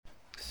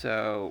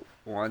So,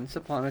 once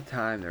upon a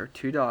time, there were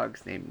two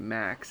dogs named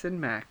Max and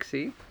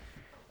Maxie.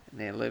 And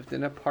they lived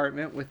in an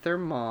apartment with their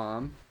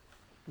mom,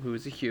 who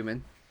was a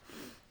human.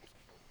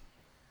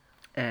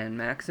 And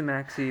Max and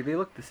Maxie, they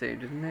looked the same,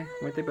 didn't they?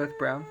 Weren't they both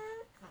brown?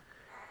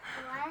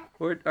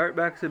 Aren't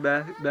Max and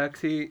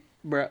Maxie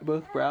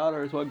both brown,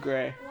 or is one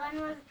gray? One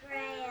was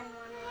gray and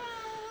one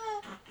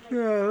was...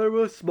 Yeah, they're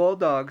both small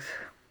dogs.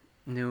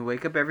 And they would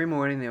wake up every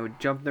morning, they would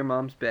jump in their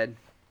mom's bed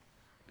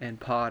and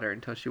paw at her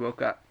until she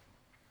woke up.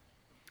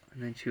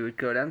 And then she would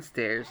go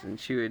downstairs and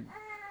she would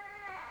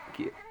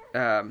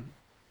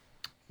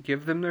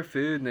give them their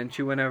food, and then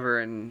she went over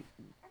and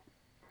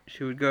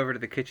she would go over to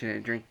the kitchen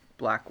and drink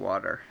black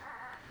water.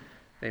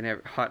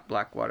 Hot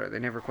black water. They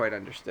never quite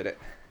understood it.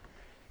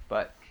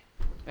 But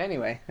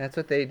anyway, that's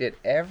what they did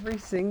every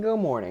single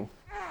morning.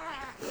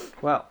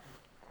 Well,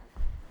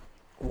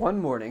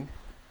 one morning,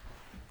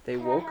 they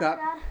woke up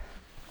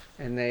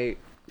and they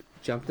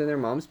jumped in their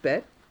mom's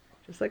bed,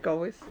 just like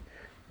always.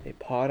 They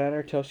pawed at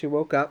her till she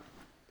woke up.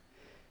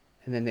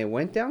 And then they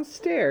went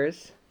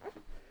downstairs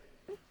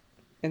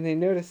and they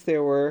noticed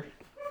there were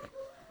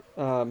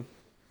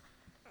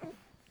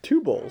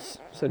two bowls.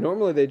 So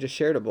normally they just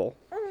shared a bowl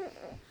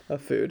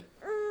of food.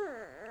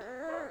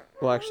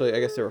 Well, actually, I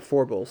guess there were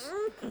four bowls,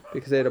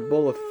 because they had a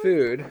bowl of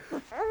food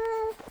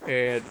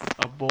and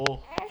a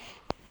bowl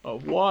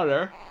of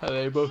water, and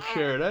they both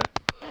shared it.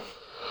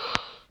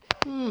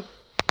 And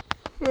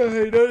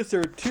they noticed there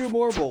were two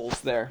more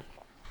bowls there.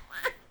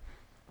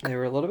 They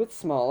were a little bit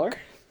smaller,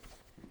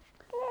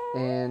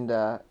 and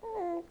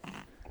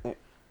they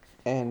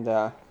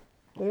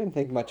didn't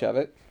think much of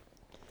it.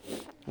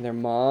 And their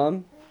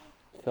mom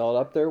filled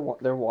up their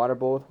water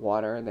bowl with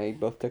water, and they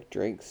both took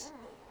drinks.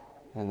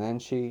 And then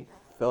she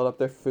filled up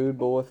their food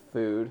bowl with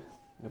food.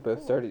 They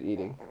both started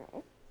eating.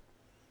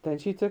 Then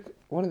she took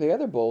one of the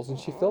other bowls and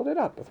she filled it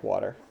up with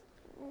water.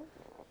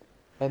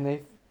 And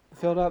they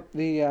filled up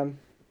the and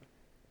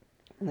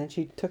then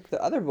she took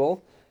the other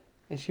bowl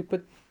and she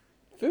put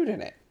food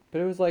in it. But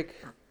it was like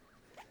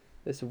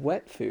this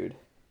wet food.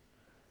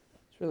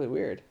 It's really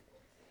weird.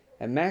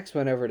 And Max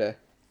went over to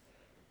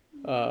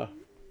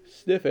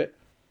sniff it.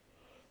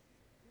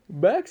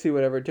 Maxie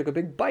went over and took a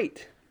big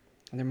bite.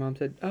 And their mom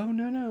said, "Oh,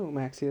 no,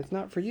 Maxie, that's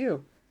not for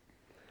you."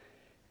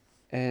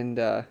 And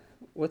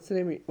what's the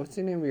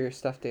name of your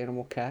stuffed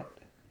animal cat?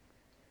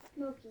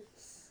 Smokey.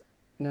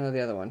 No,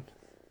 the other one.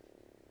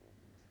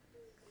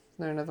 Isn't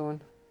there another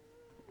one?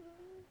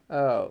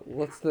 Oh,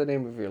 what's the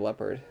name of your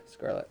leopard,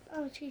 Scarlett?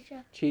 Oh,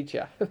 Chicha.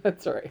 Chicha.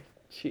 That's right.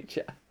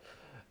 Chicha.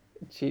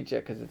 Chicha,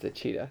 because it's a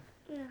cheetah.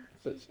 Yeah,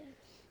 But, Chicha.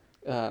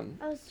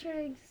 I was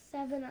turning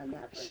 7 on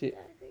that birthday,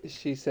 I think.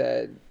 She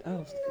said,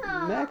 "Oh,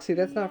 No. Maxie,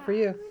 that's not for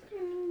you." I'm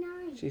turning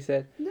 9. She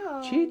said,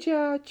 No.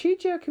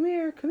 Chicha, come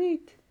here, come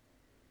eat."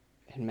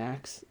 And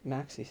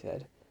Maxie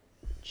said,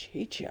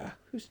 "Chicha?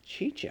 Who's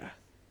Chicha?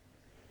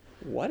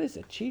 What is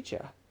a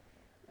Chicha?"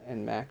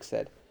 And Max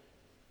said,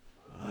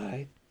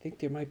 "I think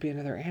there might be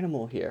another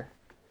animal here."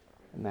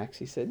 And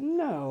Maxie said,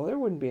 "No, there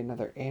wouldn't be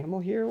another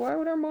animal here. Why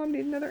would our mom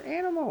need another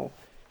animal?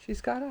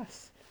 She's got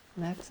us,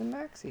 Max and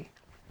Maxie."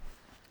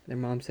 Their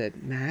mom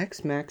said,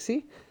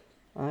 "Maxie,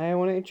 I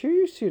want to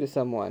introduce you to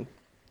someone.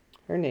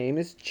 Her name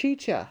is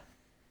Chicha."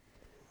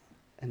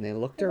 And they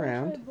looked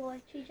around. It's a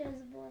boy. Chicha's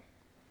a boy.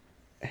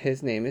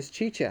 His name is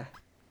Chicha.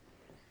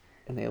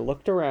 And they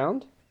looked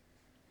around.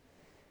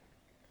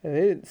 And they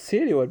didn't see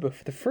anyone, but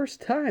for the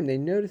first time they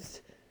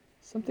noticed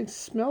something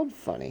smelled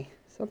funny.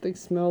 Something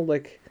smelled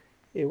like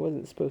it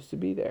wasn't supposed to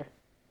be there.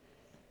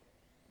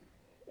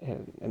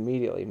 And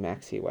immediately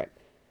Maxie went,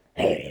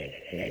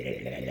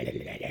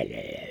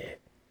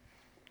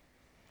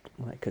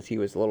 because he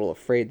was a little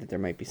afraid that there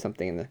might be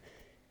something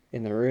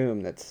in the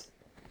room that's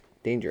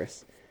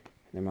dangerous.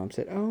 And their mom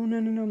said, "Oh,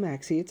 no,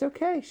 Maxie, it's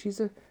okay.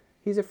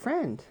 He's a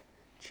friend.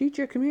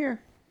 Chicha, come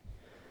here."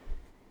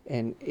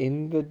 And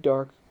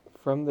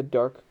from the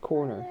dark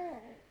corner,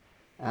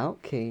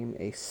 out came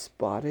a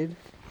spotted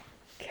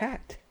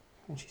cat.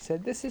 And she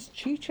said, "This is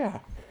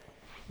Chicha,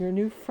 your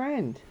new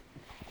friend.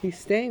 He's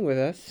staying with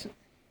us.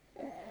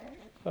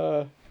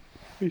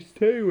 He's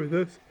staying with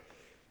us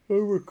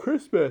over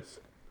Christmas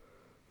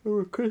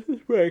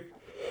break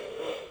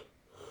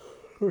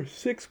for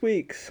 6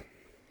 weeks."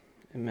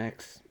 And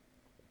Max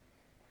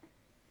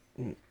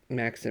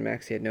and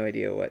Maxie had no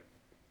idea what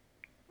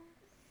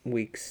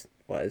weeks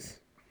was.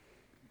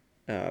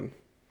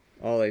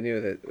 All they knew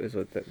that was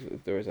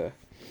there was a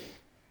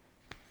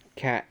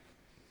cat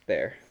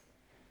there.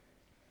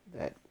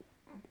 That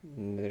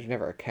there's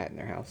never a cat in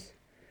their house.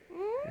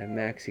 And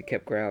Maxie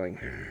kept growling,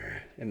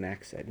 and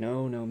Max said,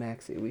 "No,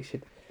 Maxie, we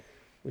should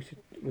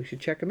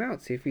check him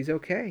out, see if he's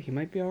okay. He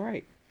might be all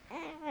right."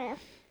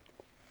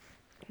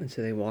 And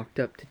so they walked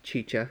up to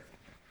Chicha,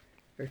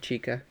 or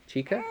Chica.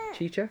 Chicha.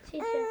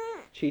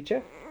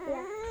 Yeah.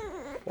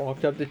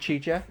 Walked up to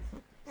Chicha,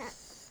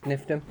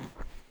 sniffed him.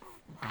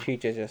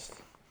 Chicha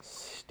just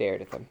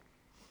stared at them.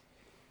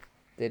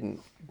 Didn't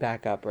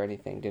back up or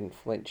anything, didn't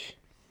flinch.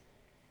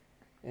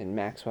 And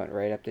Max went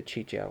right up to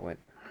Chicha and went,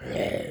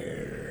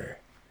 "Rrr."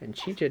 And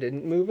Chicha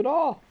didn't move at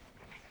all.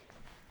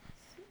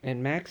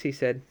 And Maxie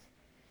said,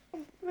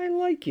 I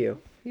like you.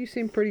 You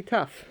seem pretty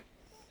tough.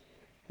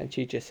 And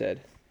Chicha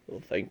said,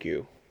 well, thank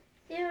you.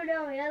 You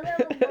know, he has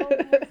a little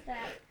mustache.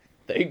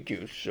 Thank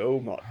you so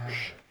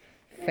much.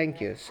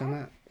 Thank you so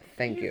much.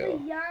 Thank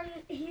you.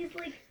 He's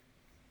like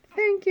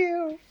Thank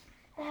you.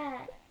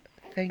 that.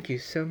 Thank you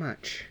so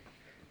much.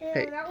 Ew,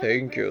 Hey, that was a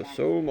thank you British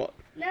so much.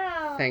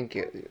 No. Thank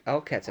you.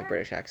 All cats have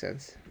British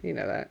accents. You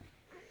know that.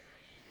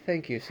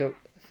 Thank you so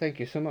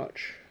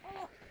much.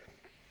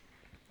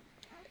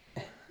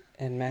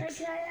 And Max.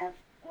 Can I have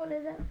one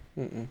of them?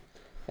 Mm-mm.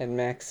 And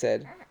Max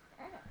said.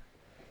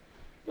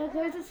 No,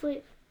 goes to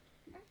sleep.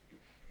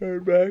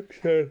 And Max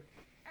said.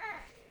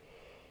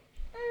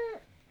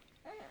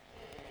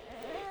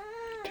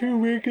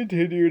 To be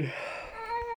continued.